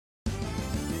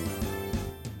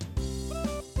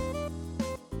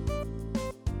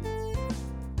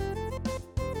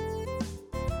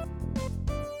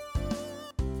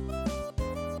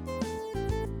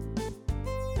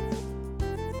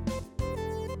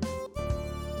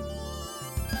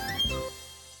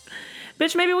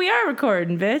Bitch, maybe we are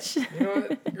recording, bitch. You know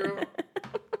what, girl?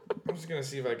 I'm just going to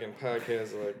see if I can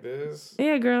podcast like this.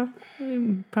 Yeah, girl.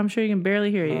 I'm sure you can barely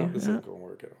hear you. This isn't going to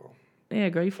work at all. Yeah,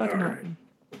 girl, you fucking up.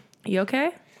 You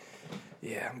okay?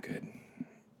 Yeah, I'm good.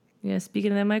 Yeah,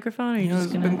 speaking to that microphone, or you just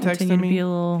going to been continue texting to me? be a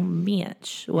little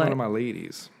bitch? What? One of my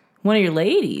ladies. One of your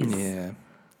ladies? Yeah.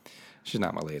 She's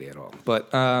not my lady at all. But,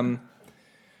 yeah,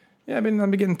 I've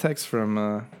been getting texts from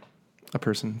a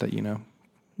person that you know.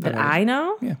 That I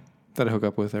know? Yeah. That I hook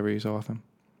up with every so often.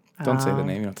 Don't say the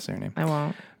name. You don't have to say her name. I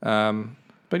won't.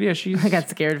 But yeah, she's... I got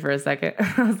scared for a second.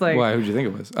 I was like... Why? Who'd you think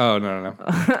it was? Oh, no. No,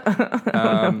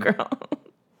 girl.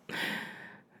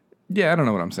 Yeah, I don't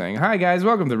know what I'm saying. Hi, guys.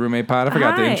 Welcome to Roommate Pod. I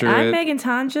forgot to intro it. I'm Megan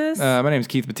Tonjes. My name's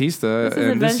Keith Batista. This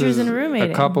is Adventures in Roommating.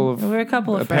 We're a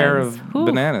couple of friends. pair of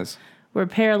bananas. We're a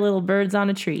pair of little birds on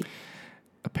a tree.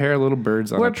 A pair of little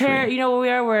birds on a tree. You know what we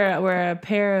are? We're a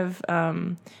pair of...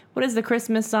 what is the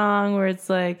Christmas song where it's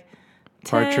like...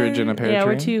 Partridge in a pear tree? Yeah,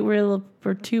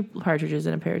 we're two partridges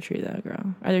in a pear tree, though,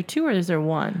 girl. Are there two or is there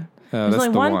one? There's only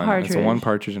the one one. partridge. It's one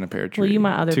partridge in a pear tree. Well, you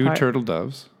my other Two turtle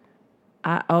doves.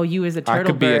 You as a turtle bird. I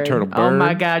could be a turtle bird. Oh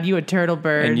my God, you a turtle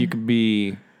bird. And you could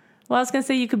be... Well, I was going to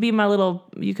say you could be my little...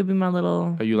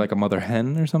 Are you like a mother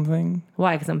hen or something?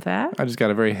 Why, because I'm fat? I just got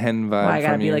a very hen vibe. Why, I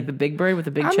got to be like the big bird with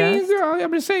the big chest? I mean, girl,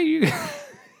 I'm just saying you...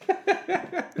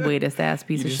 Weightest ass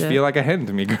piece of shit. You just feel like a hen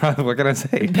to me, girl. What can I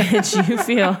say? Bitch, you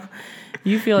feel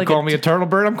like... You call me a turtle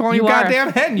bird, I'm calling you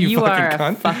goddamn hen, you fucking are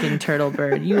cunt. A fucking turtle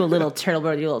bird. You a little turtle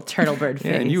bird, you little turtle bird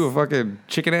face. Yeah, and you a fucking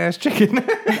chicken-ass chicken. I'm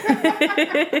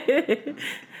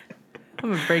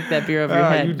going to break that beer over your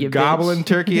head, you gobbling bitch.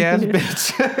 turkey-ass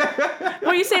bitch. What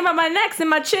are you saying about my necks and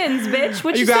my chins, bitch?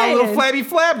 What you got saying? a little flabby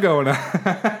flab going on.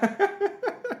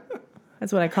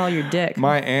 That's what I call your dick.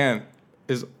 My aunt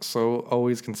is so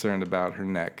always concerned about her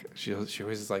neck. She always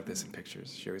is like this in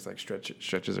pictures. She always like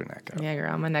stretches her neck out. Yeah,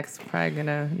 girl, my neck's probably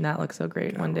gonna not look so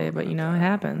great one day, but you know, it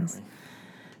happens.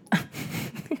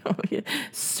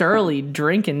 Surly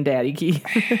drinking daddy Keith.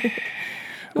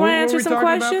 You want to answer some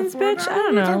questions, bitch? I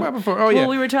don't know. Oh, yeah. Well,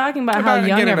 we were talking about how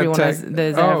young everyone is asking us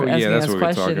that's what we were talking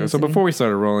about. questions. So before we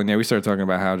started rolling, we started talking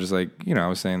about how just like, I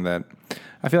was saying that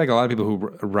I feel like a lot of people who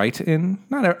write in,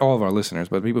 not all of our listeners,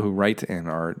 but people who write in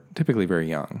are typically very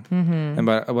young. Mm-hmm. And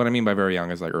what I mean by very young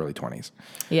is like early 20s.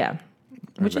 Yeah,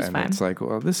 which is fine. It's like,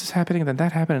 well, this is happening, and then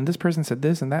that happened, and this person said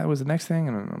this, and that was the next thing.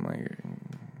 And I'm like...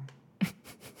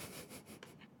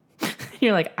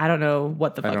 You're like, I don't know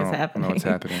what the fuck is happening. I don't know what's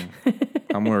happening.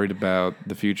 I'm worried about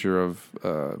the future of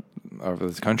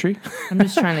this country. I'm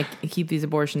just trying to keep these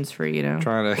abortions free,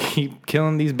 Trying to keep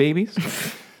killing these babies.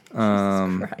 Jesus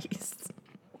Christ.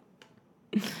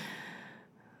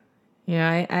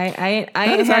 Yeah, I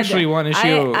that is actually one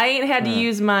issue. I ain't had to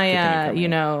use my,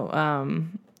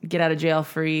 get out of jail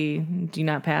free, do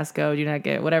not pass go, do not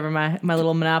get whatever my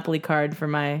little Monopoly card for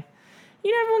my...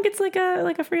 everyone gets like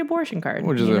a free abortion card.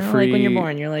 Which is a free... Like when you're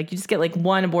born, you're like, you just get like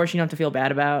one abortion you don't have to feel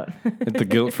bad about. It's the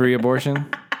guilt-free abortion?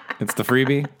 It's the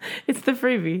freebie? It's the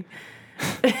freebie.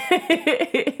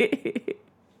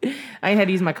 I ain't had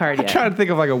to use my card yet. I'm trying to think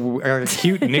of like a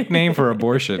cute nickname for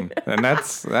abortion. And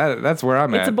that's where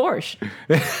I'm at. It's a borscht.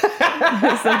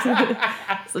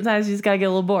 Sometimes you just gotta get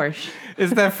a little borscht.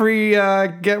 Is that free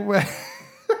get...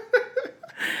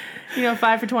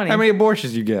 5 for 20. How many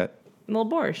abortions you get? A little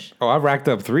borscht. Oh, I've racked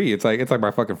up 3. It's like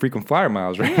my fucking frequent flyer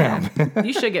miles right now.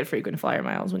 You should get frequent flyer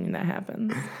miles when that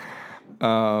happens.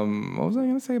 What was I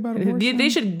going to say about abortion? They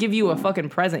should give you a fucking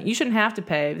present. You shouldn't have to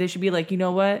pay. They should be like, you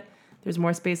know what? There's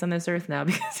more space on this earth now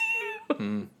because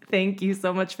thank you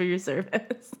so much for your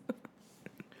service.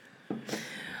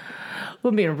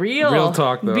 Well, being real. Real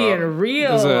talk, though. Being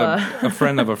real. There's a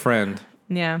friend of a friend.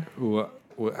 Yeah. Who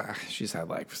she's had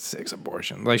like 6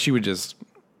 abortions. Like she would just...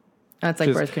 That's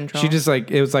like birth control. She just like,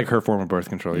 it was like her form of birth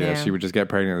control. Yeah. Yeah. She would just get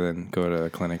pregnant and then go to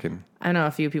a clinic and... I know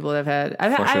a few people that have had... I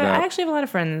actually have a lot of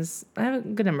friends. I have a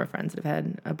good number of friends that have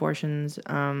had abortions.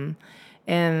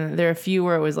 And there are a few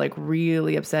where it was like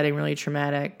really upsetting, really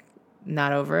traumatic,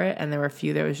 not over it. And there were a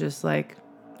few that was just like,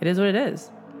 it is what it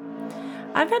is.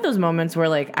 I've had those moments where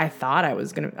like I thought, where I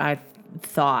was like,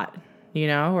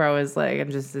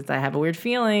 I have a weird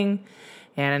feeling.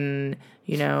 And,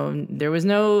 there was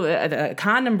no, a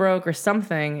condom broke or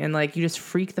something. And like, you just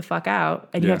freak the fuck out.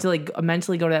 And you have to like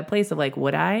mentally go to that place of like,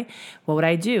 what would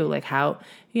I do? Like how,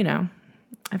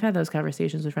 I've had those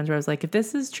conversations with friends where I was like, if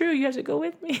this is true, you have to go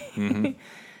with me. Mm-hmm.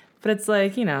 But it's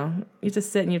like, you have to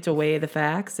sit and you have to weigh the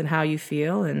facts and how you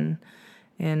feel. And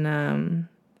the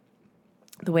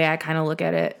way I kind of look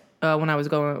at it, when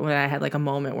I had like a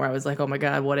moment where I was like, oh my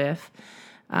God, what if?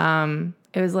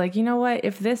 It was like, you know what?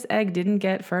 If this egg didn't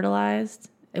get fertilized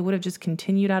it would have just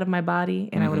continued out of my body,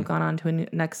 and I would have gone on to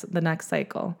the next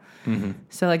cycle.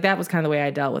 So like that was kind of the way I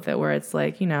dealt with it, where it's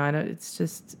like, I know it's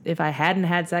just, if I hadn't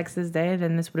had sex this day,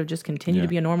 then this would have just continued to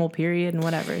be a normal period and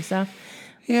whatever. So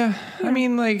yeah. I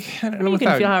mean, like, I don't know, you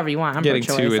can feel however you want. I'm getting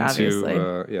pro-choice, too into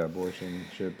obviously. abortion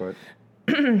shit, but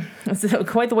It's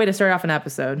quite the way to start off an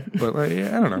episode. But like,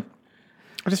 I don't know.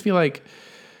 I just feel like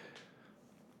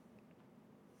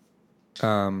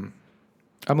I'm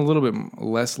a little bit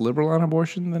less liberal on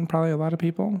abortion than probably a lot of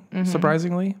people,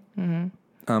 surprisingly.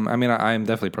 I mean, I am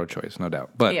definitely pro-choice, no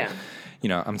doubt. But,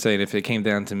 I'm saying if it came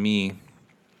down to me,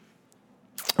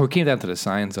 or it came down to the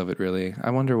science of it, really,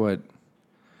 I wonder what,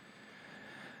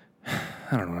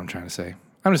 I don't know what I'm trying to say.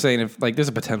 I'm just saying if, like, there's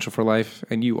a potential for life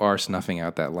and you are snuffing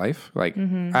out that life, like,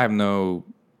 I have no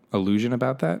illusion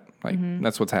about that. Like,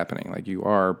 that's what's happening. Like, you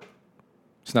are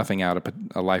snuffing out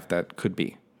a life that could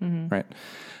be, right?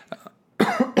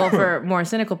 Well, for more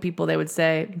cynical people, they would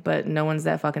say, but no one's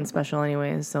that fucking special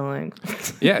anyways. So, like...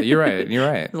 Yeah, you're right.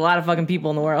 There's a lot of fucking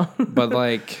people in the world. But,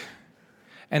 like...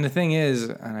 And the thing is...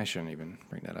 And I shouldn't even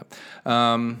bring that up.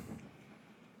 I'm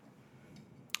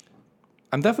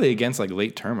definitely against, like,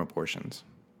 late-term abortions,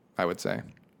 I would say.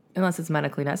 Unless it's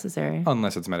medically necessary.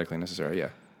 Unless it's medically necessary, yeah.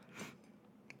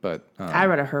 But... I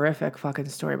read a horrific fucking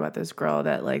story about this girl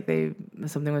that, like,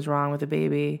 something was wrong with the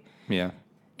baby. Yeah.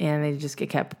 And they just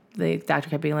the doctor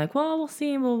kept being like, well, we'll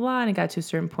see, blah, blah, blah. And it got to a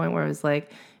certain point where it was like,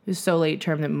 it was so late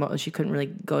term that she couldn't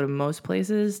really go to most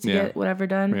places to get whatever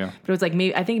done. Yeah. But it was like,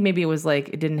 I think maybe it was like,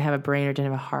 it didn't have a brain or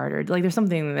didn't have a heart, or like there's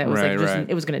something that was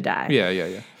it was going to die.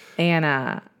 Yeah.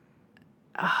 And,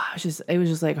 it was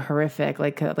just like horrific.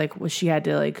 Like she had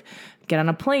to like get on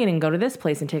a plane and go to this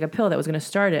place and take a pill that was going to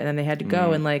start it. And then they had to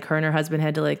go and like her and her husband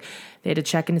had to like, they had to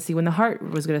check in to see when the heart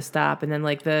was going to stop. And then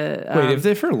like wait,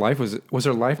 if her life was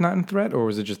her life not in threat, or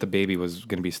was it just the baby was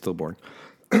going to be stillborn?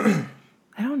 I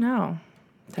don't know.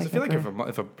 I feel like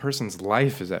if a person's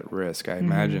life is at risk, I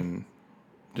imagine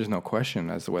there's no question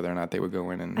as to whether or not they would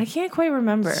go in and... I can't quite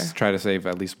remember. Try to save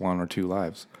at least 1 or 2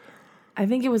 lives. I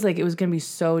think it was like it was going to be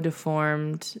so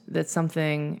deformed that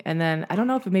something, and then I don't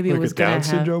know if maybe like it was Down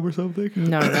syndrome or something.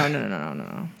 No.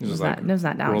 It was not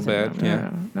Down syndrome. Bad.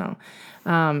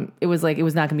 No. It was like it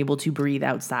was not going to be able to breathe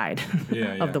outside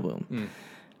of the womb.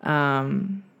 But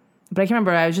I can't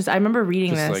remember. I remember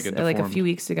reading this like a few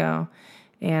weeks ago,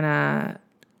 and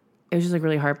it was just like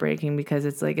really heartbreaking because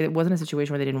it's like it wasn't a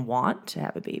situation where they didn't want to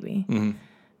have a baby,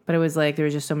 but it was like there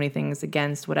was just so many things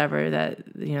against whatever that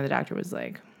the doctor was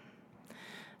like.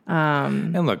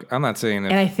 And look, I'm not saying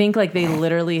that. And I think like they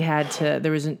literally had to, I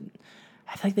feel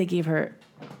like they gave her,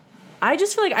 I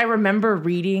just feel like I remember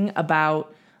reading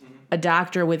about a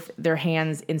doctor with their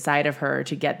hands inside of her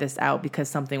to get this out because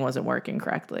something wasn't working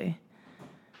correctly.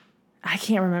 I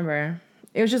can't remember.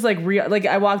 It was just like real, like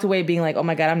I walked away being like, oh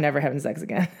my God, I'm never having sex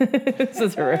again. This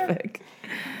is horrific.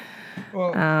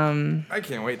 Well, I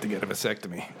can't wait to get a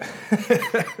vasectomy.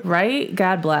 Right?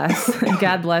 God bless.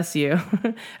 God bless you.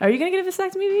 Are you going to get a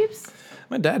vasectomy, Beeps?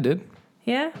 My dad did.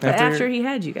 Yeah? But after he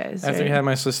had you guys. After he had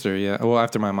my sister, yeah. Well,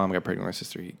 after my mom got pregnant with my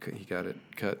sister, he got it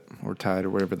cut or tied or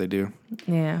whatever they do.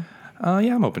 Yeah.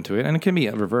 Yeah, I'm open to it. And it can be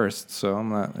reversed, so I'm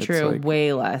not... True. Like,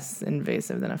 way less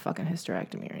invasive than a fucking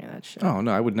hysterectomy or any of that shit. Oh,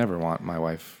 no. I would never want my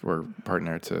wife or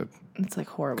partner to... It's like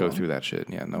horrible. Go through that shit.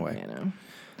 Yeah, no way. I know.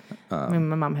 I mean,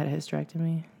 my mom had a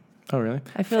hysterectomy. Oh, really?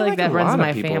 I feel like that runs in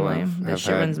my family. That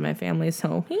shit runs in my family,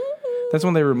 so... That's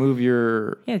when they remove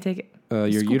your... Yeah, take it.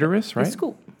 Your uterus, right?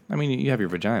 Scoop. I mean, you have your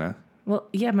vagina. Well,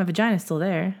 yeah, my vagina's still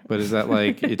there. But is that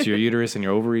like, it's your uterus and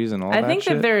your ovaries and all that shit? I think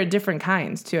that there are different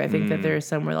kinds, too. I think that there are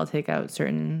some where they'll take out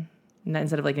certain...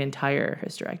 Instead of like an entire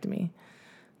hysterectomy,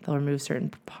 they'll remove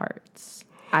certain parts.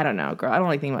 I don't know, girl. I don't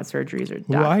like thinking about surgeries or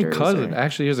doctors. My cousin...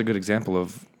 Actually, here's a good example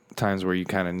of times where you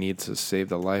kind of need to save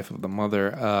the life of the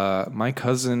mother. My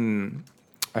cousin,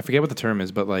 I forget what the term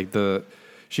is, but like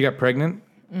she got pregnant,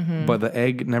 but the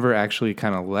egg never actually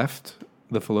kind of left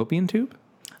the fallopian tube.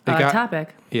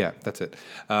 Topic. Yeah, that's it.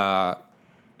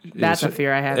 That's a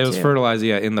fear I have. It was fertilized,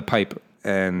 in the pipe,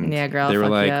 and yeah, girl, they were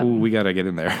like, "Ooh, we gotta get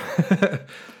in there."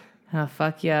 Oh,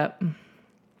 fuck you up.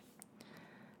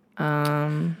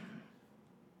 I'm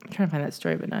trying to find that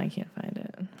story, but now I can't find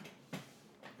it.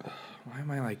 Why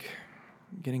am I like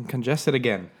getting congested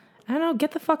again? I don't know.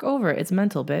 Get the fuck over it. It's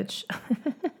mental, bitch.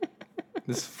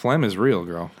 This phlegm is real,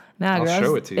 girl. Nah, I'll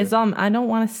show it to you. It's all. I don't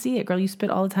want to see it, girl. You spit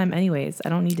all the time, anyways. I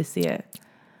don't need to see it.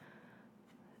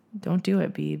 Don't do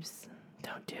it, Beebs.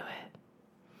 Don't do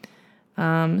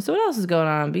it. So what else is going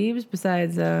on, Beebs?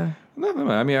 Besides, nothing.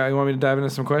 I mean, you want me to dive into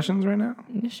some questions right now?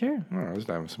 Yeah, sure. All right, let's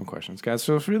dive into some questions, guys.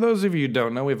 So for those of you who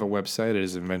don't know, we have a website. It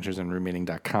is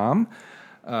adventuresandroommating.com.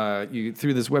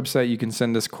 Through this website, you can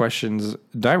send us questions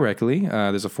directly.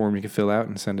 There's a form you can fill out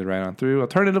and send it right on through.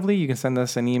 Alternatively, you can send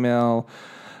us an email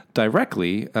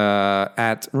directly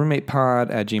at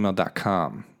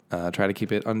roommatepod@gmail.com. Try to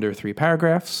keep it under 3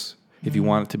 paragraphs if you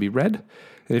want it to be read.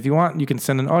 And if you want, you can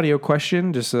send an audio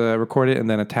question. Just record it and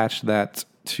then attach that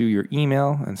to your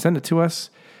email and send it to us.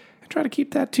 And try to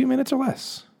keep that 2 minutes or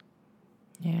less.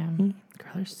 Yeah.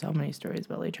 Girl, there's so many stories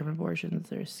about late-term abortions.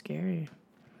 They're scary.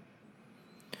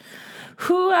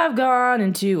 Who I've gone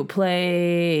into a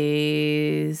place.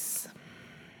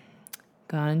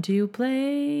 Gone into a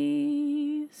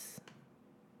place.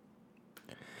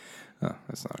 Oh,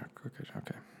 that's not a quick.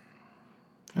 Okay.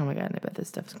 Oh my God, and I bet this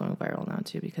stuff's going viral now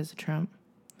too because of Trump.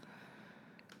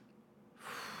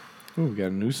 Ooh, we got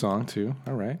a new song too.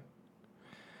 All right.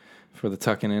 For the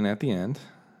tucking in at the end.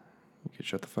 You can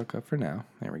shut the fuck up for now.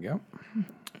 There we go.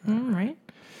 All right.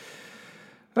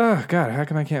 Oh, God, how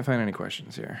come I can't find any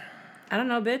questions here? I don't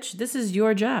know, bitch. This is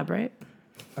your job, right?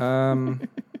 Are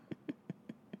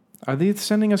they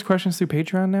sending us questions through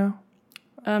Patreon now?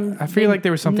 I feel like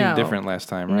there was something different last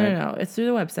time, right? No. It's through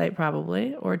the website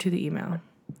probably or to the email.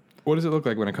 What does it look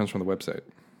like when it comes from the website?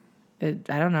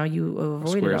 I don't know. You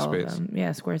avoided all of them.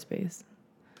 Yeah, Squarespace.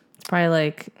 It's probably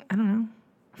like, I don't know.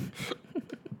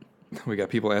 We got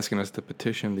people asking us to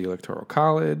petition the Electoral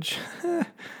College.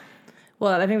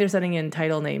 Well, I think they're sending in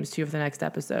title names too for the next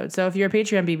episode. So if you're a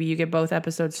Patreon BB, you get both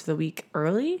episodes for the week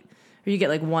early, or you get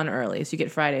like one early. So you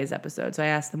get Friday's episode. So I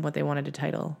asked them what they wanted to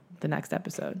title the next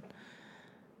episode.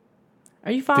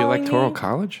 Are you following the Electoral me?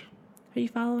 College? Are you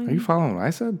following? Are you following what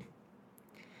I said?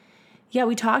 Yeah,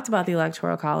 we talked about the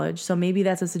Electoral College, so maybe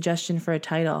that's a suggestion for a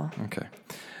title. Okay.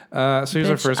 So here's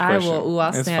our first question.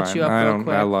 I'll snatch you up real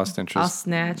quick. I lost interest. I'll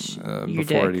snatch your before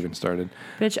dick. it even started.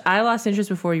 Bitch, I lost interest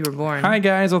before you were born. Hi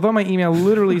guys. Although my email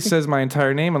literally says my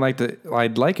entire name,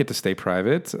 I'd like it to stay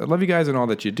private. I love you guys and all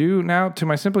that you do. Now to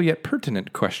my simple yet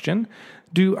pertinent question: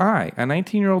 do I, a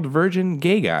 19-year-old virgin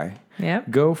gay guy,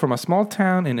 go from a small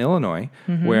town in Illinois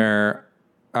where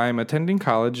I'm attending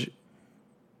college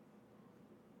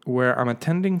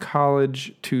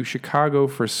to Chicago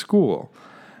for school?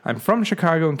 I'm from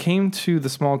Chicago and came to the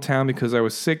small town because I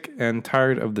was sick and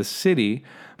tired of the city.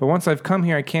 But once I've come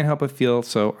here, I can't help but feel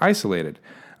so isolated.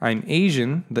 I'm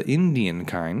Asian, the Indian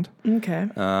kind.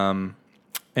 Okay. And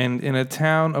in a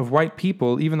town of white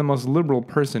people, even the most liberal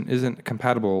person isn't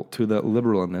compatible to the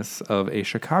liberalness of a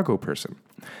Chicago person.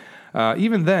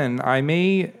 Even then, I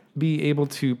may be able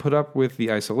to put up with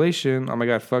the isolation. Oh my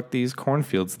God, fuck these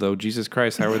cornfields though. Jesus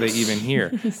Christ, how are they even here?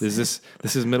 This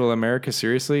is middle America,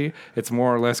 seriously? It's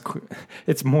more or less,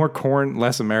 it's more corn,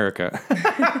 less America.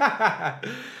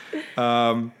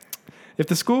 If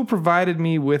the school provided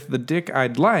me with the dick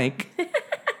I'd like...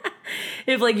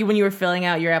 If like when you were filling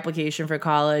out your application for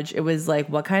college, it was like,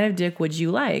 what kind of dick would you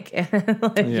like?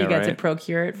 And you got to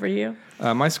procure it for you.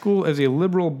 My school is a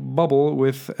liberal bubble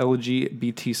with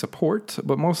LGBT support,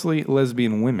 but mostly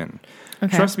lesbian women.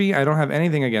 Okay. Trust me, I don't have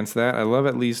anything against that. I love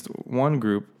that at least one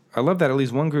group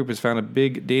has found a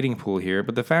big dating pool here.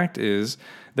 But the fact is,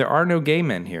 there are no gay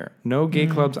men here. No gay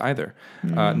clubs either.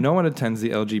 No one attends the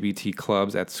LGBT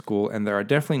clubs at school, and there are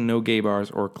definitely no gay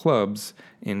bars or clubs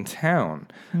in town.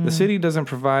 The city doesn't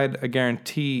provide a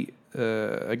guarantee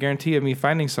of me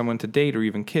finding someone to date or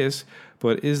even kiss,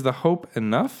 but is the hope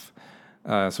enough?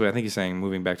 So I think he's saying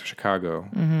moving back to Chicago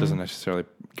doesn't necessarily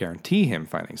guarantee him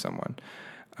finding someone.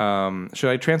 Should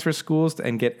I transfer schools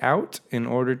and get out in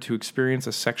order to experience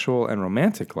a sexual and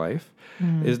romantic life?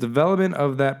 Is development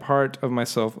of that part of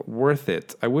myself worth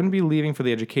it? I wouldn't be leaving for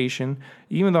the education,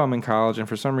 even though I'm in college, and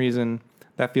for some reason,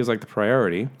 that feels like the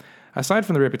priority. Aside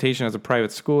from the reputation as a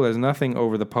private school, there's nothing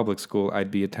over the public school I'd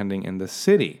be attending in the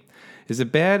city. Is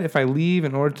it bad if I leave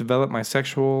in order to develop my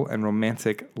sexual and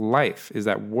romantic life? Is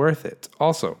that worth it?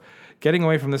 Also, getting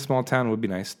away from this small town would be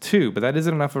nice too, but that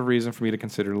isn't enough of a reason for me to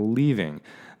consider leaving.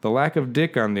 The lack of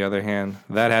dick, on the other hand,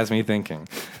 that has me thinking.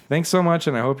 Thanks so much,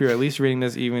 and I hope you're at least reading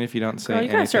this, even if you don't say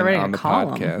anything on the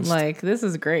podcast. Like, this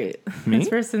is great. Me? This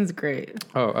person's great.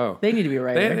 Oh. They need to be a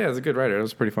writer. Yeah, it's a good writer. It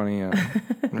was pretty funny.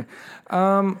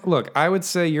 Look, I would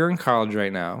say you're in college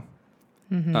right now.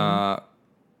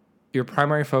 Your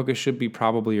primary focus should be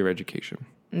probably your education.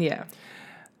 Yeah.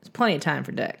 There's plenty of time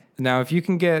for dick. Now, if you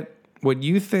can get what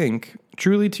you think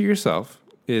truly to yourself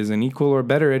is an equal or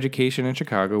better education in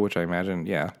Chicago, which I imagine,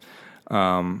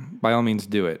 by all means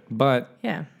do it. But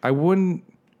I wouldn't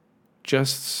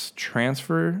just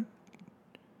transfer.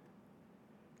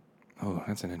 Oh,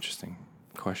 that's an interesting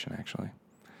question, actually.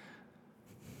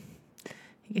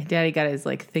 Daddy got his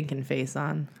thinking face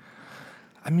on.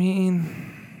 I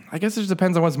mean, I guess it just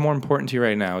depends on what's more important to you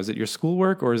right now. Is it your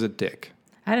schoolwork or is it dick?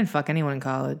 I didn't fuck anyone in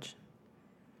college.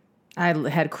 I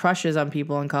had crushes on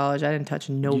people in college. I didn't touch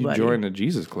nobody. You joined the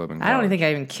Jesus Club in college. I don't think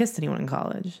I even kissed anyone in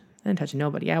college. I didn't touch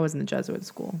nobody. I was in the Jesuit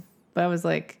school. But I was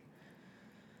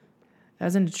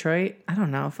in Detroit. I don't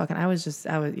know. No. I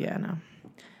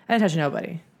didn't touch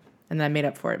nobody. And then I made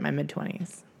up for it in my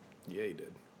mid-20s. Yeah, you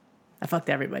did. I fucked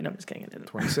everybody. No, I'm just kidding. I didn't.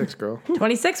 26, girl.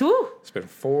 26, woo! It's been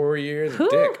 4 years of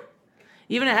dick.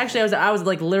 Even actually, I was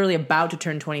like literally about to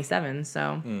turn 27,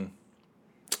 so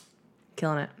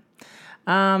killing it.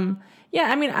 Yeah,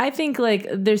 I mean, I think like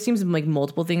there seems like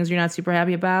multiple things you're not super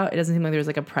happy about. It doesn't seem like there's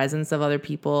like a presence of other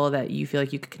people that you feel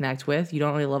like you could connect with. You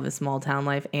don't really love the small town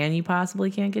life, and you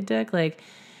possibly can't get dick. Like,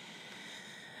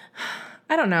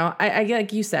 I don't know. I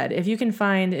like you said, if you can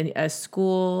find a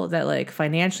school that like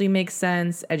financially makes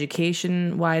sense,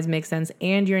 education wise makes sense,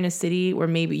 and you're in a city where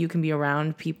maybe you can be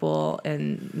around people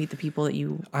and meet the people that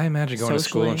you. I imagine going to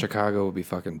school in Chicago would be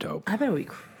fucking dope. I bet it would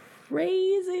be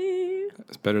crazy.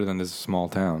 It's better than this small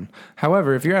town.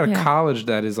 However, if you're at a college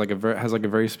that is like has like a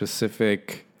very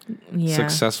specific,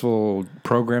 successful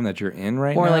program that you're in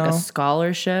right now, or like a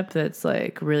scholarship that's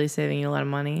like really saving you a lot of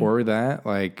money, or that,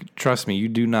 like, trust me, you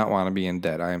do not want to be in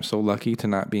debt. I am so lucky to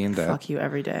not be in debt. Fuck you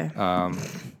every day. I'm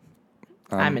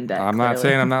in debt. I'm not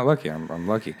saying I'm not lucky. I'm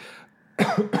lucky.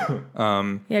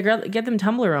 Yeah, girl, get them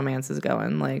Tumblr romances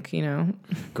going, like, you know,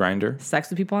 Grindr,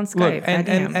 sex with people on Skype. Look,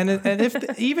 and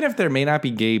if even if there may not be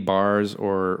gay bars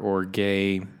or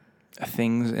gay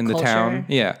things in the town,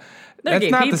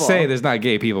 that's not to say there's not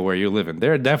gay people where you're living.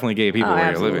 There are definitely gay people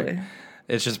where you're living.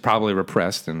 It's just probably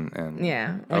repressed and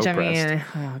which oppressed. I mean,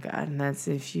 oh god, and that's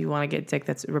if you want to get dick.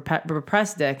 That's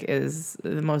repressed dick is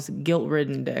the most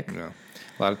guilt-ridden dick. Yeah.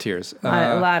 A lot of tears.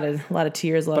 A lot of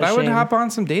tears. But I would hop on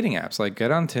some dating apps, like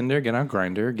get on Tinder, get on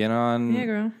Grindr, get on. Yeah,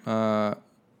 girl.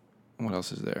 What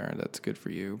else is there that's good for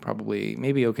you? Probably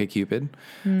maybe OkCupid.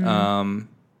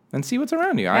 And see what's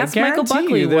around you. Ask Michael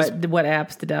Buckley what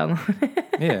apps to download.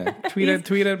 Yeah, tweet at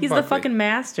He's Buckley. the fucking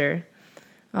master.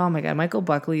 Oh my god, Michael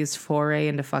Buckley's foray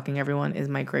into fucking everyone is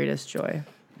my greatest joy.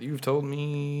 You've told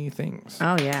me things.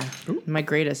 Oh yeah, my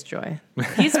greatest joy.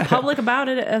 He's public about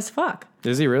it as fuck.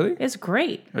 Is he really? It's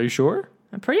great. Are you sure?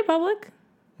 I'm pretty public.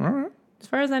 All right. As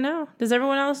far as I know. Does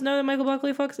everyone else know that Michael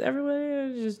Buckley fucks everybody?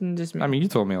 Or just me? I mean, you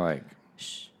told me like.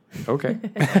 Shh. Okay.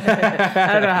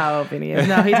 I don't know how open he is.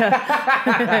 No, he does.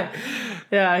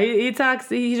 Yeah, he talks.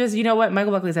 He just, you know what?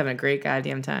 Michael Buckley's having a great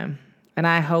goddamn time. And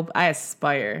I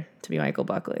aspire to be Michael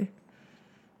Buckley.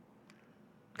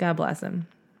 God bless him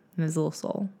and his little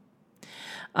soul.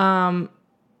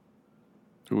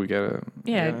 We got an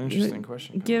interesting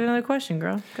question. Give another question,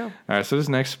 girl. Go. All right, so this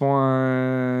next one.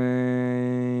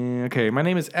 Okay, my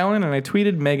name is Ellen, and I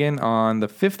tweeted Megan on the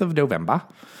 5th of November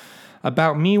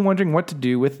about me wondering what to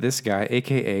do with this guy,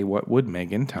 a.k.a. what would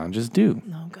Megan Tonjes do?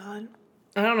 Oh, God.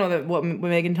 I don't know that what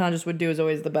Megan Tonjes would do is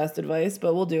always the best advice,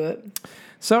 but we'll do it.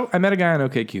 So I met a guy on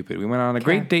OkCupid. We went on a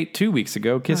great date 2 weeks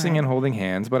ago, kissing and holding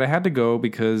hands, but I had to go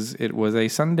because it was a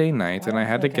Sunday night and I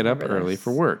had to get up early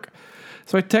for work.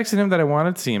 So I texted him that I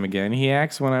wanted to see him again. He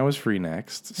asked when I was free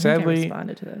next. Sadly,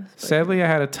 I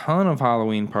had a ton of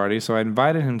Halloween parties, so I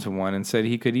invited him to one and said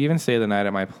he could even stay the night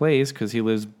at my place because he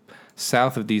lives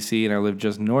south of D.C. and I live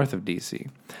just north of D.C.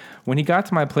 When he got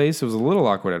to my place, it was a little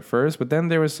awkward at first, but then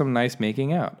there was some nice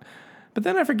making out. But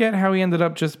then I forget how he ended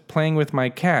up just playing with my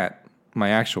cat, my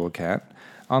actual cat,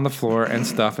 on the floor and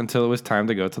stuff until it was time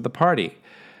to go to the party,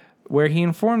 where he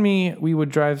informed me we would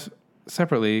drive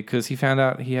separately because he found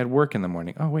out he had work in the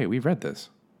morning. Oh, wait, we've read this.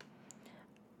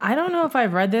 I don't know if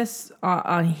I've read this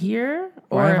on here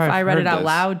or if I read it out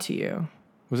loud to you.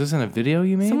 Was this in a video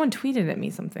you made? Someone tweeted at me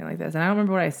something like this, and I don't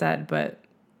remember what I said, but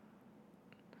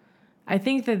I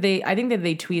think that they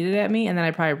tweeted at me, and then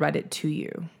I probably read it to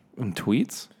you. In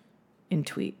tweets? In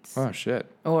tweets. Oh, shit.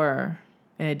 Or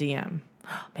in a DM.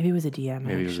 Maybe it was a DM,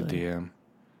 Maybe it was a DM.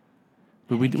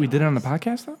 But we did it on the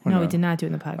podcast, though? No, we did not do it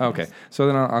in the podcast. Okay, so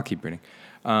then I'll keep reading.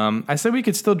 I said we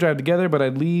could still drive together, but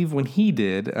I'd leave when he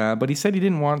did. But he said he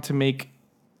didn't want to make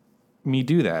me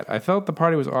do that. I felt the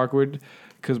party was awkward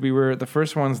because we were the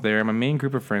first ones there. My main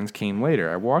group of friends came later.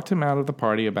 I walked him out of the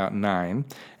party about 9,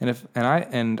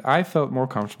 and I felt more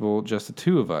comfortable just the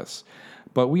two of us.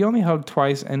 But we only hugged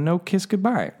twice and no kiss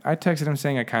goodbye. I texted him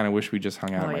saying I kind of wish we just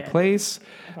hung out at my place.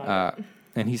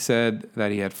 And he said that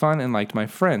he had fun and liked my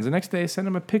friends. The next day, I sent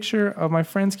him a picture of my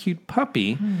friend's cute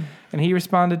puppy, and he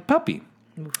responded, "Puppy."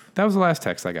 That was the last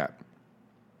text I got.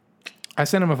 I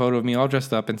sent him a photo of me all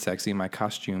dressed up and sexy in my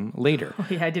costume later. Oh,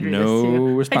 yeah, I did read this too. No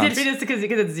response. I did read this because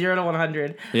it's 0 to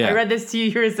 100. Yeah. I read this to you.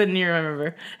 You were sitting here, I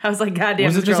remember. I was like, goddamn,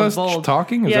 was it just us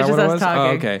talking? Is that what it was? Talking.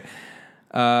 Oh, okay.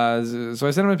 So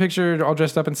I sent him a picture all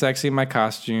dressed up and sexy in my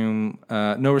costume.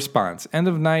 No response. End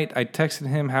of night, I texted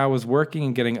him how I was working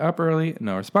and getting up early.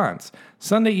 No response.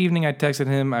 Sunday evening, I texted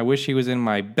him I wish he was in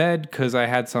my bed because I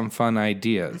had some fun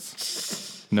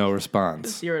ideas. No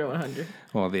response. 0 to 100.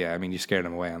 Well, yeah, I mean, you scared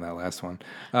him away on that last one.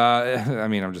 I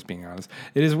mean, I'm just being honest.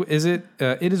 It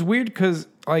is weird because,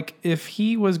 like, if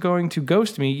he was going to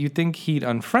ghost me, you'd think he'd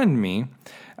unfriend me,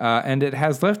 and it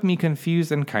has left me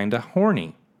confused and kind of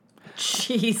horny.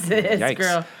 Jesus, Yikes.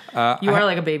 girl. You are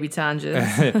like a baby Tanges.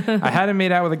 I hadn't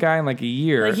made out with a guy in like a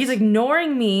year. Like, he's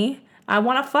ignoring me. I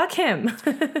want to fuck him.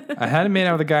 I hadn't made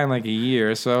out with a guy in like a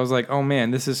year, so I was like, oh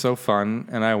man, this is so fun,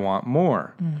 and I want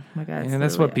more. Oh my God. And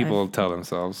that's what people tell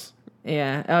themselves.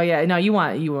 Yeah. Oh yeah. No, you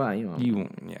want.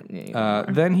 Yeah.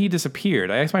 Then he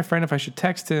disappeared. I asked my friend if I should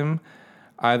text him,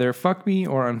 either fuck me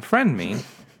or unfriend me.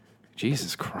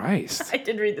 Jesus Christ. I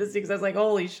did read this because I was like,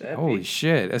 holy shit. Holy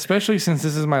shit. Especially since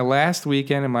this is my last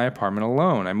weekend in my apartment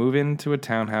alone. I move into a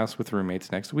townhouse with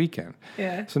roommates next weekend.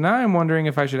 Yeah. So now I'm wondering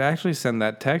if I should actually send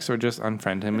that text or just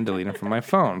unfriend him and delete him from my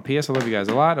phone. P.S. I love you guys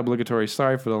a lot. Obligatory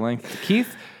sorry for the length to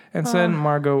Keith. And send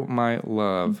Margot my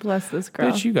love. Bless this girl.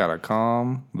 Bitch, you gotta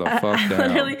calm the fuck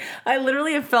down. I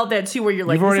literally have felt that too, where you're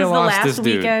like, You've this is the last this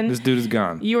dude. weekend. This dude is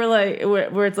gone. You were like,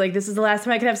 where it's like, this is the last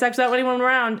time I can have sex without anyone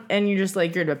around. And you're just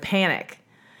like, you're in a panic.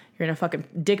 You're in a fucking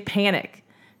dick panic.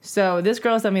 So this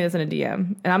girl sent me this in a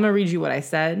DM. And I'm going to read you what I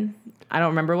said. I don't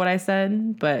remember what I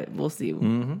said, but we'll see.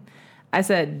 Mm-hmm. I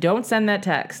said, don't send that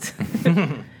text.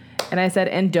 And I said,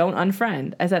 and don't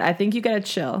unfriend. I said, I think you got to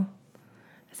chill.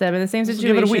 I said, I'm in the same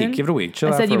situation. Give it a week. Chill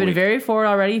out. I said, you've been very forward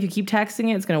already. If you keep texting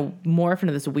it, it's going to morph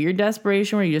into this weird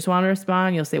desperation where you just want to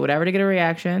respond. You'll say whatever to get a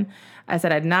reaction. I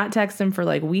said, I'd not text him for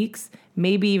like weeks,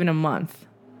 maybe even a month.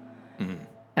 Mm-hmm.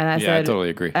 And I said, I totally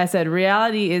agree. I said,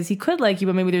 reality is he could like you,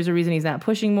 but maybe there's a reason he's not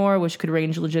pushing more, which could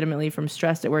range legitimately from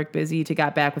stressed at work, busy, to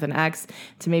got back with an ex,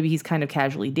 to maybe he's kind of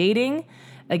casually dating.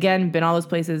 Again, been all those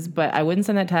places, but I wouldn't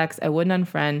send that text. I wouldn't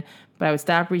unfriend, but I would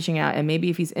stop reaching out. And maybe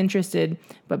if he's interested,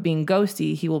 but being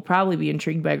ghosty, he will probably be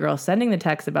intrigued by a girl sending the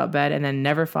text about bed and then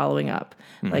never following up.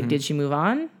 Mm-hmm. Like, did she move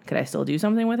on? Could I still do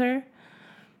something with her?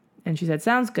 And she said,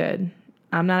 sounds good.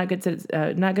 I'm not good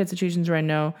situations where I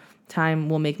know time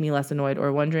will make me less annoyed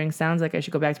or wondering. Sounds like I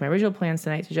should go back to my original plans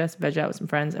tonight to just veg out with some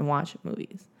friends and watch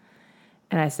movies.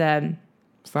 And I said,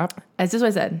 stop. That's just what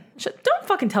I said. Don't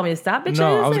fucking tell me to stop, bitch.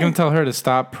 No, I was going to tell her to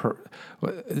stop.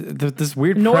 This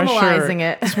weird normalizing pressure,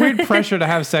 it. This weird pressure to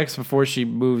have sex before she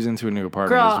moves into a new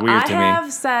apartment Girl, is weird to me. I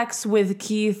have sex with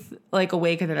Keith like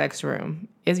awake in the next room.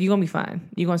 You're going to be fine.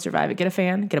 You're going to survive it. Get a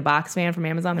fan. Get a box fan from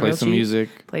Amazon. Play some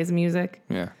music. Play some music.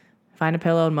 Yeah. Find a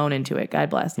pillow and moan into it. God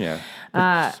bless. Yeah.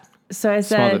 So I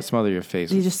said, smother your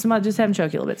face. You just have him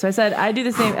choke you a little bit. So I said, I do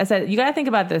the same. I said, you got to think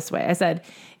about it this way. I said,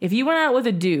 if you went out with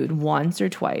a dude once or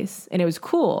twice and it was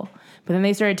cool, but then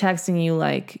they started texting you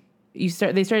like they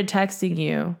started texting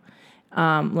you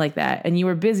like that, and you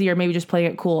were busy or maybe just playing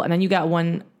it cool, and then you got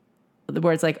one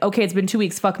where it's like, okay, it's been 2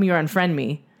 weeks, fuck me or unfriend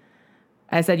me.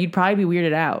 I said, you'd probably be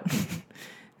weirded out.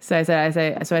 So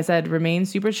I said, remain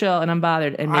super chill and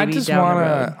unbothered, and maybe the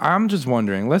road. I'm just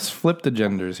wondering. Let's flip the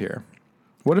genders here.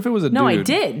 What if it was a dude? No, I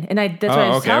did, and that's what I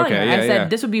was telling her. Yeah, I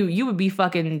said you would be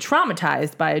fucking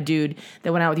traumatized by a dude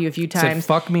that went out with you a few times. Said,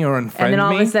 fuck me or unfriend me, and then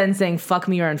all of a sudden saying fuck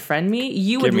me or unfriend me.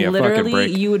 You would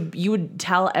literally, you would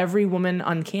tell every woman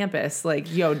on campus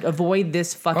like, yo, avoid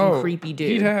this fucking creepy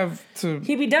dude.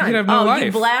 He'd be done. He'd have no life.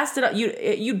 You'd blast it up.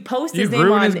 You'd post his name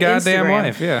ruin on his goddamn Instagram.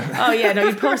 life. Yeah. Oh yeah, no,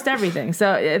 you'd post everything.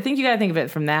 So I think you got to think of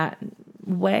it from that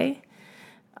way.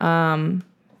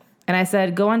 And I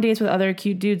said, go on dates with other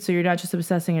cute dudes so you're not just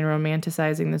obsessing and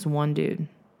romanticizing this one dude.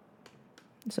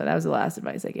 So that was the last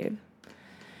advice I gave.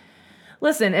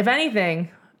 Listen, if anything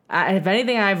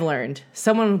I've learned,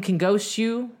 someone can ghost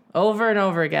you over and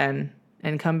over again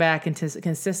and come back and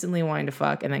consistently wanting to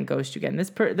fuck and then ghost you again.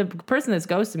 The person that's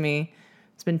ghosted me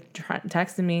has been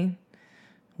texting me.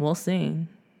 We'll see.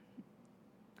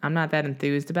 I'm not that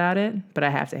enthused about it, but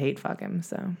I have to hate fuck him.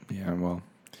 So yeah, well,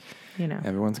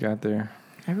 everyone's got their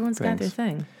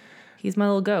thing. He's my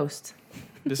little ghost.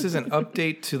 This is an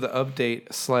update to the update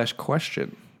 /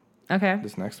 question. Okay.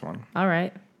 This next one. All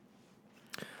right.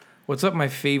 What's up, my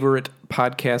favorite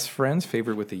podcast friends?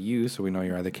 Favorite with a U, so we know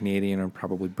you're either Canadian or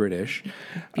probably British.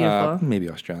 Beautiful. Maybe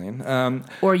Australian.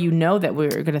 Or that we're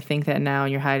going to think that now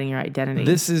and you're hiding your identity.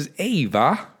 This is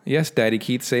Ava. Yes, Daddy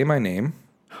Keith, say my name.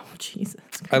 Oh, Jesus.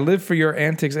 I live for your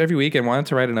antics every week and wanted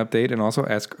to write an update and also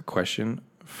ask a question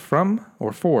from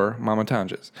or for Mama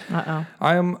Tanges. Uh-oh.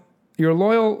 I am your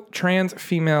loyal trans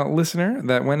female listener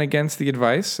that went against the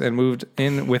advice and moved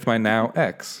in with my now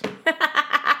ex.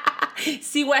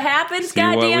 See what happens, See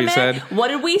what we goddammit? said? What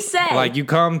did we say? Like, you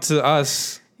come to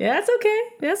us yeah, that's okay.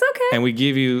 That's okay. and we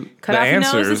give you Cut the off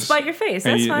answers. your nose and spite your face.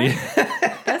 That's fine.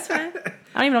 Yeah. That's fine.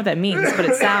 I don't even know what that means, but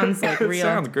it sounds like real. It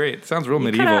sounds great. It sounds real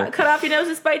medieval. Cut off your nose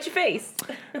and spite your face.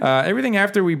 Everything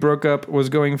after we broke up was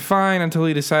going fine until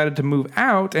he decided to move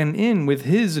out and in with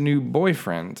his new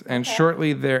boyfriend, and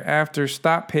shortly thereafter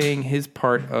stopped paying his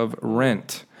part of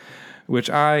rent, which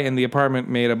I and the apartment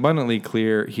made abundantly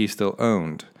clear he still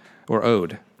owed.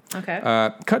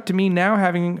 Okay. Cut to me now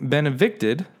having been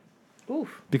evicted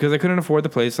Oof. because I couldn't afford the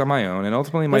place on my own, and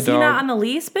ultimately my Was dog... he not on the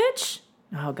lease, bitch?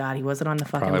 Oh, God, he wasn't on the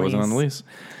fucking Probably lease. wasn't on the lease.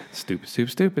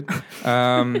 Stupid.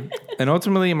 And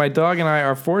ultimately, my dog and I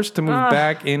are forced to move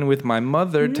back in with my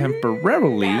mother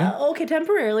temporarily. Okay,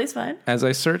 temporarily is fine. As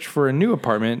I search for a new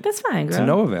apartment. That's fine, girl. To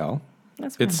no avail.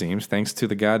 That's fine. It seems, thanks to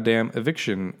the goddamn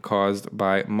eviction caused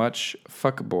by much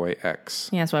fuckboy X.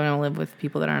 Yeah, that's why we don't live with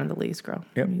people that aren't on the lease, girl.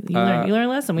 Yep. You learn a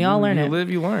lesson. We all learn it. You live,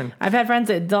 you learn. I've had friends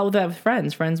that dealt with that with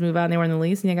friends. Friends move out and they were on the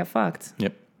lease and they got fucked.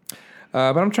 Yep.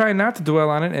 But I'm trying not to dwell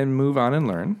on it and move on and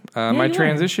learn. My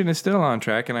transition is still on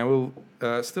track, and I will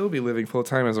still be living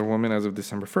full-time as a woman as of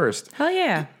December 1st. Hell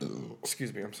yeah.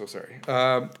 Excuse me, I'm so sorry.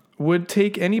 Would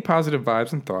take any positive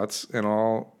vibes and thoughts and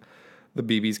all the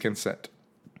BBs can set.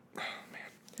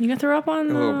 You gonna throw up on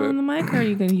the mic, or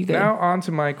you can? Now on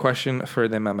to my question for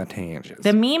the mamatanges.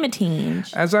 The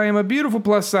mamatange. As I am a beautiful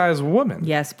plus-size woman,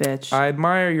 Yes, bitch. I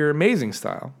admire your amazing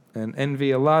style and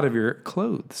envy a lot of your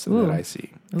clothes that I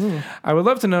see. Ooh. I would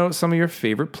love to know some of your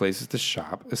favorite places to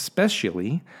shop,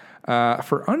 especially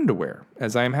for underwear,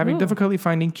 as I am having difficulty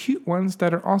finding cute ones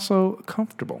that are also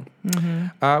comfortable.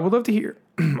 Mm-hmm. Would love to hear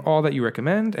all that you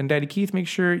recommend. And Daddy Keith, make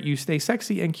sure you stay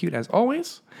sexy and cute as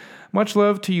always. Much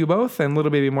love to you both and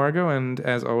little baby Margot. And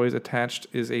as always, attached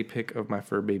is a pic of my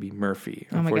fur baby Murphy.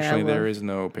 Unfortunately, there is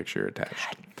no picture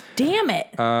attached. God damn it.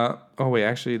 Oh, wait,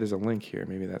 actually, there's a link here.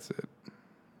 Maybe that's it.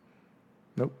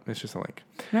 Nope, it's just a link.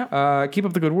 Nope. Keep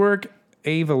up the good work.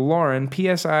 Ava Lauren.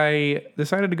 P.S. I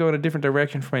decided to go in a different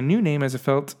direction for my new name as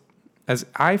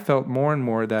I felt more and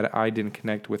more that I didn't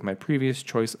connect with my previous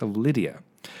choice of Lydia.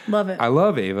 Love it. I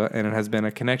love Ava, and it has been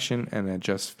a connection, and it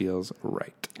just feels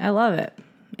right. I love it.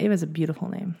 Ava's a beautiful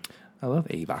name. I love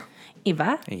Ava.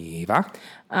 Ava.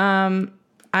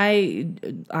 I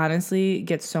honestly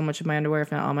get so much of my underwear,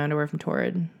 if not all my underwear, from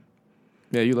Torrid.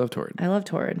 Yeah, you love Torrid. I love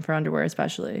Torrid for underwear,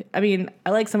 especially. I mean,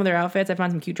 I like some of their outfits. I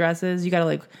found some cute dresses. You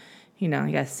gotta you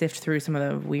gotta sift through some of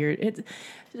the weird.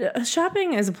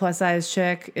 Shopping as a plus size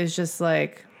chick is just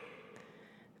like,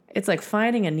 it's like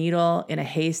finding a needle in a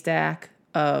haystack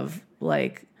of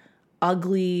like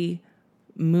ugly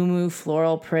moo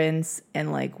floral prints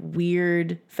and like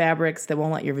weird fabrics that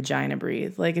won't let your vagina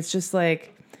breathe. Like, it's just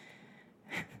like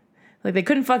they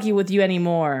couldn't fuck you with you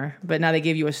anymore, but now they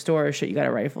give you a store of shit you got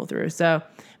to rifle through. So,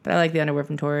 but I like the underwear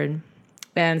from Torrid.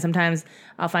 And sometimes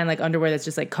I'll find like underwear that's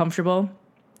just like comfortable,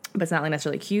 but it's not like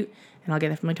necessarily cute, and I'll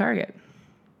get it from my Target.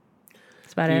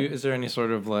 That's about it. Is there any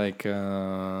sort of like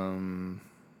a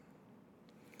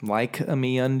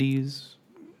MeUndies?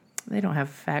 They don't have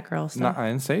fat girl stuff. No, I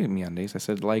didn't say MeUndies. I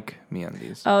said like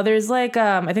MeUndies. Oh, there's like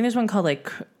I think there's one called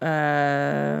like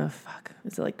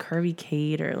is it like Curvy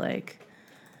Kate or like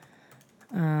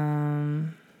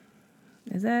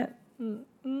is that?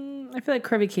 I feel like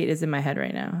Curvy Kate is in my head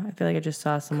right now. I feel like I just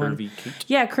saw someone. Curvy Kate?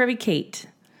 Yeah, Curvy Kate.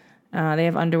 They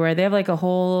have underwear. They have like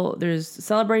there's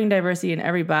celebrating diversity in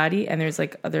every body, and there's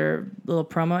like other little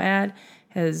promo ad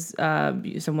has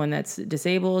someone that's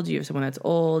disabled. You have someone that's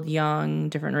old, young,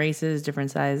 different races,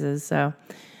 different sizes. So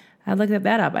I'd look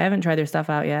that up. I haven't tried their stuff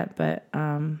out yet, but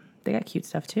they got cute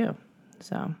stuff too.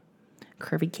 So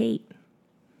Curvy Kate.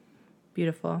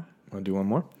 Beautiful. Want to do one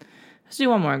more? Let's do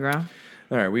one more, girl.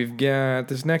 All right, we've got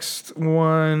this next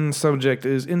one. Subject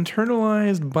is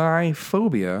internalized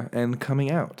biphobia and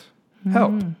coming out.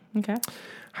 Help. Okay.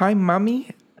 Hi,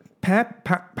 mommy.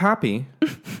 Poppy.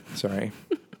 Sorry.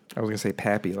 I was going to say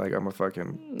Pappy like I'm a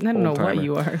fucking I don't know old-timer. what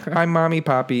you are. Hi, Mommy,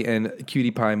 Poppy, and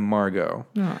Cutie Pie Margot.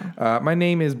 My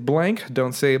name is blank.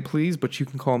 Don't say it, please, but you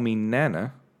can call me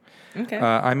Nana. Okay.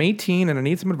 I'm 18, and I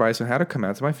need some advice on how to come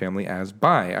out to my family as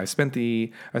bi. I spent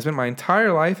my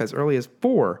entire life as early as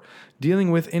 4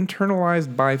 dealing with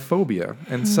internalized biphobia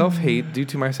and self-hate due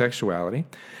to my sexuality,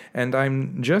 and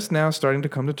I'm just now starting to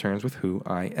come to terms with who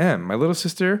I am. My little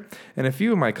sister and a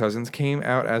few of my cousins came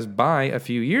out as bi a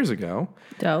few years ago.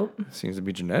 Dope. Seems to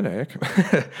be genetic.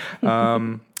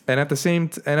 And at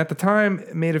the time,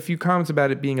 made a few comments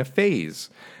about it being a phase,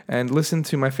 and listened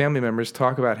to my family members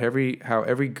talk about how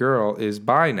every girl is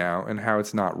bi now and how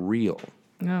it's not real.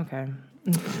 Okay.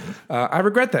 I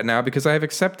regret that now because I have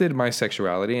accepted my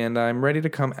sexuality and I'm ready to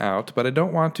come out, but I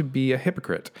don't want to be a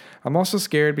hypocrite. I'm also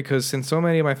scared because since so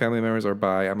many of my family members are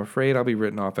bi, I'm afraid I'll be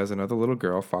written off as another little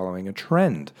girl following a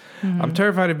trend. I'm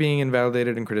terrified of being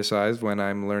invalidated and criticized when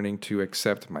I'm learning to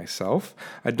accept myself.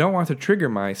 I don't want to trigger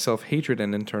my self-hatred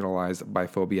and internalized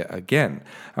biphobia again.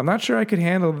 I'm not sure I could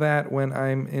handle that when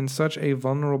I'm in such a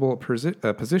vulnerable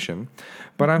position,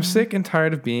 but I'm sick and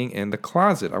tired of being in the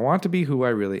closet. I want to be who I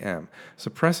really am.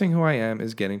 Suppressing who I am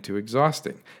is getting too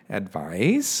exhausting.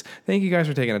 Advice? Thank you guys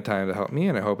for taking the time to help me,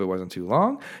 and I hope it wasn't too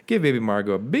long. Give baby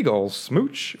Margot a big ol'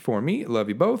 smooch for me. Love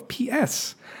you both.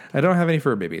 P.S. I don't have any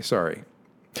fur baby. Sorry.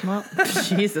 Well,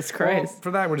 Jesus Christ. Well,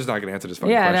 for that, we're just not going to answer this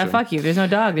fucking question. Yeah, no, fuck you. There's no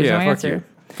dog. There's no answer.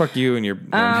 Fuck you and your...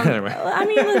 anyway. I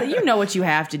mean, you know what you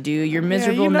have to do. You're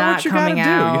miserable not coming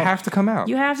out. You have to come out.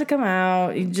 You have to come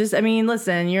out.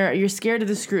 Listen, you're scared of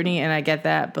the scrutiny, and I get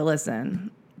that, but listen...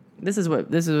 This is what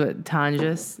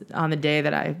Tanja's on the day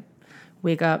that I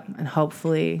wake up and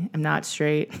hopefully I'm not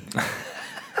straight.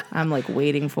 I'm like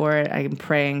waiting for it. I'm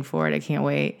praying for it. I can't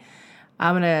wait.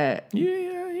 I'm gonna.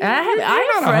 Yeah.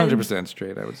 You're not 100%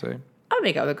 straight, I would say. I'll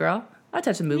make out with a girl. I'll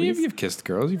touch some boobies. You've kissed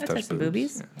girls. You've touched some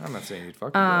boobies. Yeah, I'm not saying you'd fuck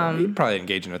a girl. You'd probably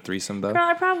engage in a threesome though. No,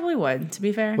 I probably would. To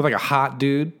be fair, with like a hot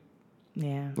dude.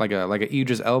 Yeah. Like a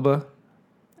Idris Elba.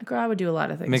 A girl, I would do a lot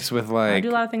of things. Mixed with like. I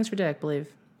do a lot of things for dick. Believe.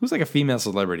 Who's like a female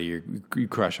celebrity you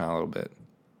crush on a little bit?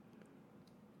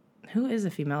 Who is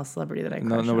a female celebrity that I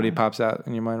crush on? Nobody pops out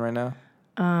in your mind right now?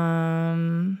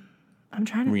 I'm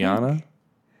trying to Rihanna? think.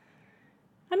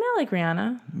 I mean, I like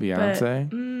Rihanna.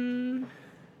 Beyonce?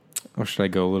 Or should I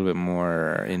go a little bit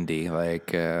more indie?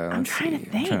 Like, I'm trying to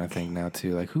think. I'm trying to think now,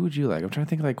 too. Like, who would you like? I'm trying to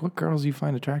think, like, what girls do you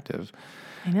find attractive?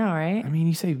 I know, right? I mean,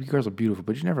 you say girls are beautiful,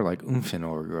 but you never, like, oomphing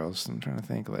over girls. I'm trying to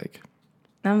think, like...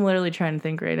 I'm literally trying to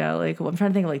think right now. Like, I'm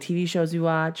trying to think of like TV shows we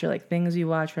watch or like things we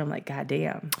watch where I'm like, God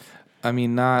damn. I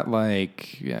mean, not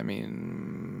like,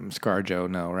 ScarJo,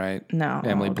 no, right? No.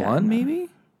 Emily Blunt, no. maybe?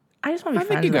 I just want to be friends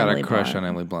with Emily Blunt. I think you got a crush on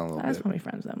Emily Blunt a little bit. I just want to be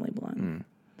friends with Emily Blunt.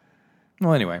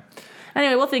 Well, anyway.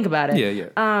 Anyway, we'll think about it.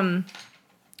 Yeah.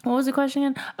 What was the question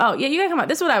again? Oh, yeah, you gotta come out.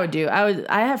 This is what I would do.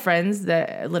 I have friends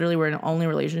that literally were in only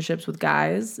relationships with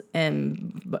guys,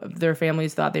 and their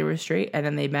families thought they were straight, and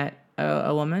then they met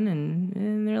a woman,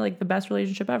 and they're like the best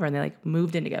relationship ever, and they like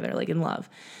moved in together, like in love.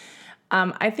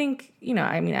 I think,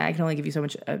 I can only give you so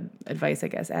much advice, I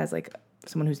guess, as like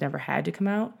someone who's never had to come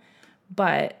out.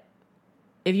 But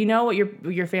if you know what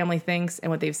your family thinks and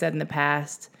what they've said in the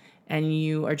past, and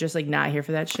you are just like not here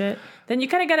for that shit, then you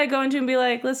kind of got to go into and be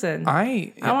like, listen,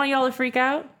 I want y'all to freak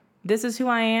out. This is who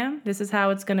I am. This is how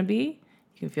it's going to be.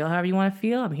 You can feel however you want to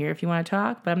feel. I'm here if you want to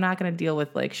talk, but I'm not going to deal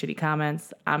with like shitty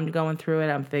comments. I'm going through it.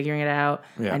 I'm figuring it out.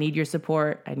 Yeah. I need your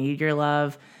support. I need your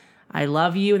love. I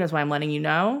love you. And that's why I'm letting you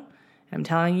know. I'm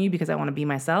telling you because I want to be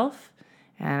myself.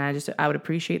 And I would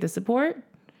appreciate the support,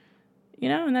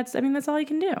 and that's all you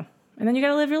can do. And then you got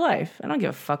to live your life. I don't give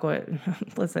a fuck what,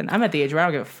 listen, I'm at the age where I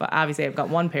don't give a fuck. Obviously I've got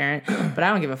one parent, but I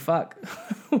don't give a fuck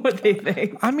what they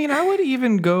think. I mean, I would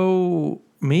even go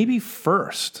maybe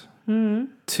first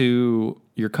to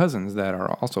your cousins that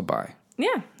are also bi.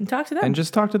 Yeah, and talk to them. And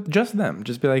just talk to just them.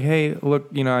 Just be like, hey, look,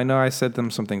 I know I said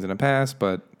them some things in the past,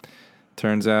 but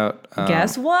turns out...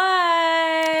 guess what?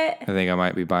 I think I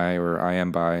might be bi or I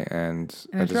am bi. And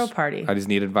a throw party. I just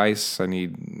need advice. I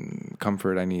need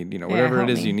comfort. I need, whatever it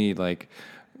is you need. Like,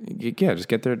 just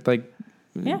get there. Like,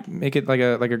 make it like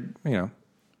a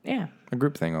a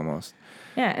group thing almost.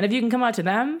 Yeah, and if you can come out to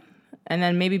them... And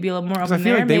then maybe be a little more open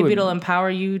there. Like maybe it'll empower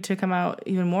you to come out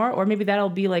even more. Or maybe that'll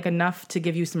be like enough to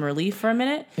give you some relief for a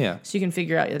minute. Yeah. So you can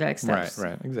figure out the next steps.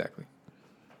 Right. Exactly.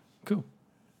 Cool.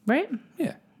 Right?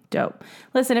 Yeah. Dope.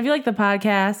 Listen, if you like the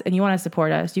podcast and you want to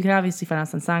support us, you can obviously find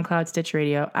us on SoundCloud, Stitch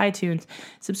Radio, iTunes.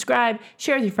 Subscribe,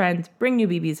 share with your friends, bring new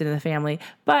BBs into the family.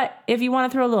 But if you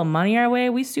want to throw a little money our way,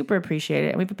 we super appreciate it.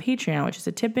 And we have a Patreon, which is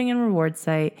a tipping and reward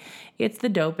site. It's the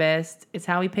dopest. It's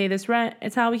how we pay this rent.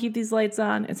 It's how we keep these lights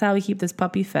on. It's how we keep this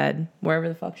puppy fed, wherever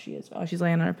the fuck she is. Oh, she's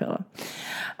laying on her pillow.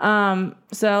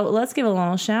 So let's give a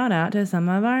little shout out to some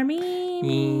of our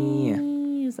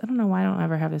memes. I don't know why I don't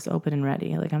ever have this open and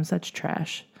ready. Like, I'm such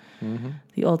trash. Mm-hmm.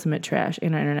 The ultimate trash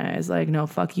in our internet is like, no,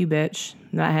 fuck you, bitch.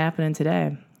 Not happening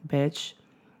today, bitch.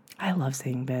 I love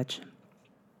saying bitch.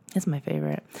 It's my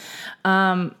favorite.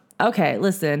 Okay,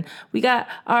 listen. We got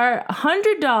our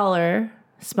 $100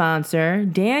 sponsor,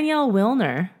 Danielle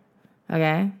Wilner.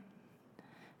 Okay?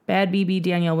 Bad BB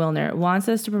Danielle Wilner, wants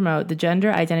us to promote the Gender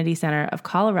Identity Center of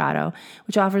Colorado,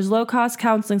 which offers low-cost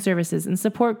counseling services and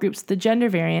support groups of the gender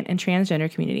variant and transgender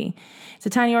community. It's a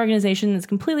tiny organization that's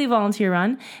completely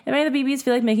volunteer-run, and many of the BBs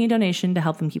feel like making a donation to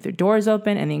help them keep their doors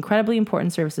open and the incredibly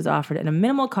important services offered at a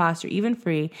minimal cost or even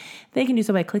free. They can do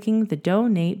so by clicking the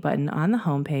donate button on the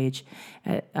homepage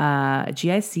at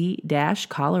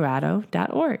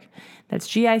gic-colorado.org. That's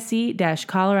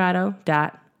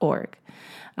gic-colorado.org.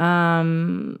 I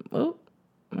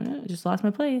just lost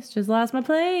my place. We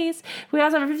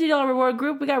also have a $50 reward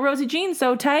group. We got Rosie Jean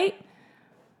So Tight.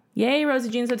 Yay,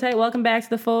 Rosie Jean So Tight. Welcome back to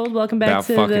the fold. Welcome back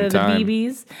to the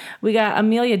BBs. We got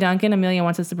Amelia Duncan. Amelia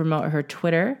wants us to promote her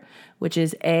Twitter, which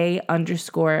is _Van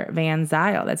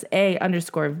Zyl. That's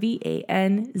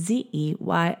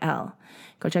 _VANZEYL.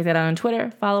 Go check that out on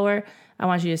Twitter. Follow her. I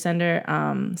want you to send her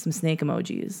some snake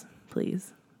emojis,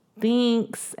 please.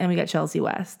 Thanks. And we got Chelsea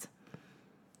West.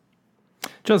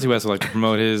 Chelsea West would like to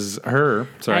promote her.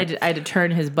 Sorry. I had to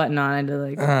turn his button on. I had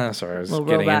to sorry, I was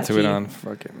getting into it on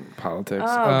fucking politics. Oh,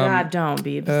 God, don't,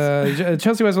 Beebs.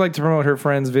 Chelsea West would like to promote her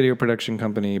friend's video production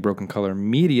company, Broken Color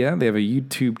Media. They have a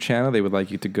YouTube channel they would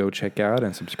like you to go check out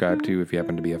and subscribe to if you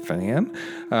happen to be a fan.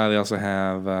 They also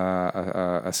have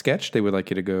a sketch they would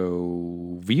like you to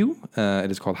go view.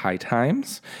 It is called High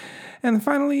Times. And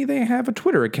finally, they have a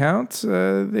Twitter account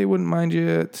they wouldn't mind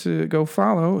you to go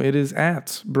follow. It is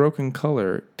at Broken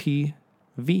Color TV.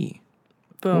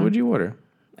 Boom. What would you order?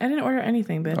 I didn't order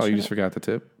anything, bitch. Oh, you just forgot the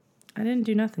tip? I didn't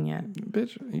do nothing yet.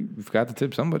 Bitch, you forgot to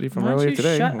tip somebody from earlier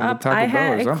today. Shut up. Taco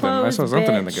Bell or something. Closed, I saw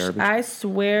something bitch. in the garbage. I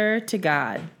swear to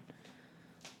God.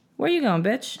 Where you going,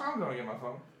 bitch? I'm going to get my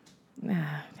phone.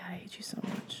 God, I hate you so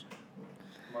much.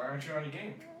 Why aren't you on your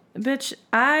game? Bitch,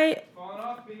 Falling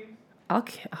off, babe.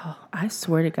 Okay. Oh, I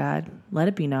swear to God, let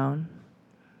it be known.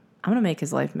 I'm going to make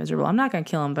his life miserable. I'm not going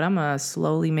to kill him, but I'm going to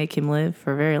slowly make him live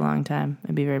for a very long time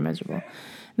and be very miserable.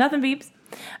 Nothing beeps.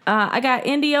 I got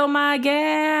Indy, oh my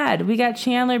God. We got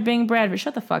Chandler Bing Bradford.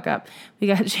 Shut the fuck up. We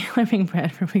got Chandler Bing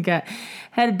Bradford. We got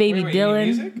Head Baby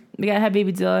Dylan. We got Head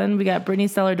Baby Dylan. We got Brittany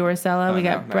Stellar Dorsella. We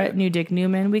got Brett New Dick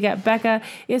Newman. We got Becca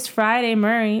It's Friday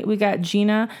Murray. We got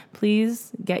Gina.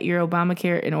 Please get your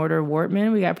Obamacare in order,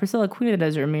 Wortman. We got Priscilla Queen of the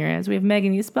Desert Ramirez. We have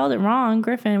Megan. You spelled it wrong,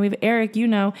 Griffin. We have Eric. You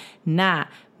know, nah,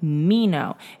 me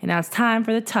no. And now it's time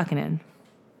for the tucking in.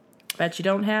 Bet you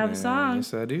don't have a song.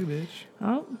 Yes, I do, bitch.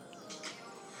 Oh.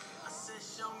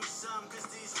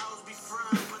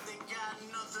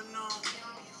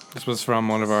 This was from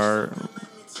one of our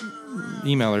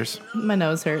emailers. My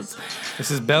nose hurts. This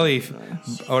is Belly.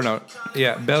 Oh, no.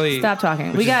 Yeah, Belly. Stop talking.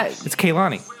 It's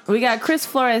Kaylani. We got Chris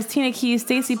Flores, Tina Keys,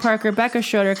 Stacey Parker, Becca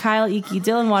Schroeder, Kyle Icky,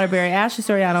 Dylan Waterbury, Ashley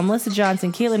Soriano, Melissa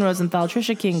Johnson, Caitlin Rosenthal,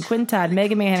 Trisha King, Quinn Todd,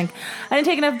 Megan Mahan. I didn't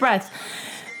take enough breaths.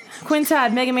 Quinn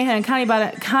Todd, Megan Mahan,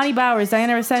 Connie Bowers,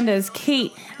 Diana Resendez,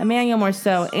 Kate, Emmanuel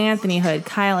Morceau, Anthony Hood,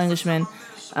 Kyle Englishman,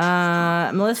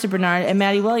 Melissa Bernard, and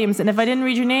Maddie Williams. And if I didn't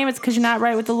read your name, it's because you're not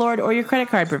right with the Lord or your credit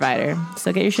card provider.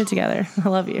 So get your shit together. I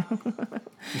love you.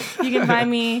 You can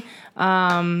find me.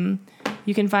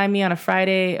 You can find me on a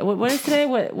Friday. What is today?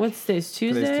 What's this?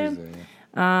 Tuesday? Today's Tuesday,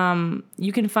 yeah.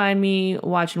 You can find me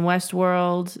watching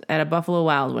Westworld at a Buffalo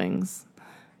Wild Wings.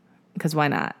 Because why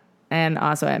not? And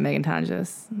also at Megan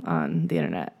Tonjes on the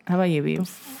internet. How about you, Beebs? What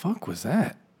the fuck was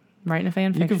that? Writing a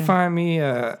fan fiction. You can find me,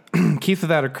 Keith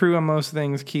Without a Crew on most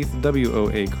things. Keith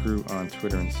WOA Crew on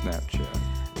Twitter and Snapchat.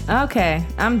 Okay,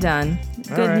 I'm done.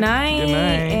 Good night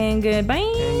and goodbye.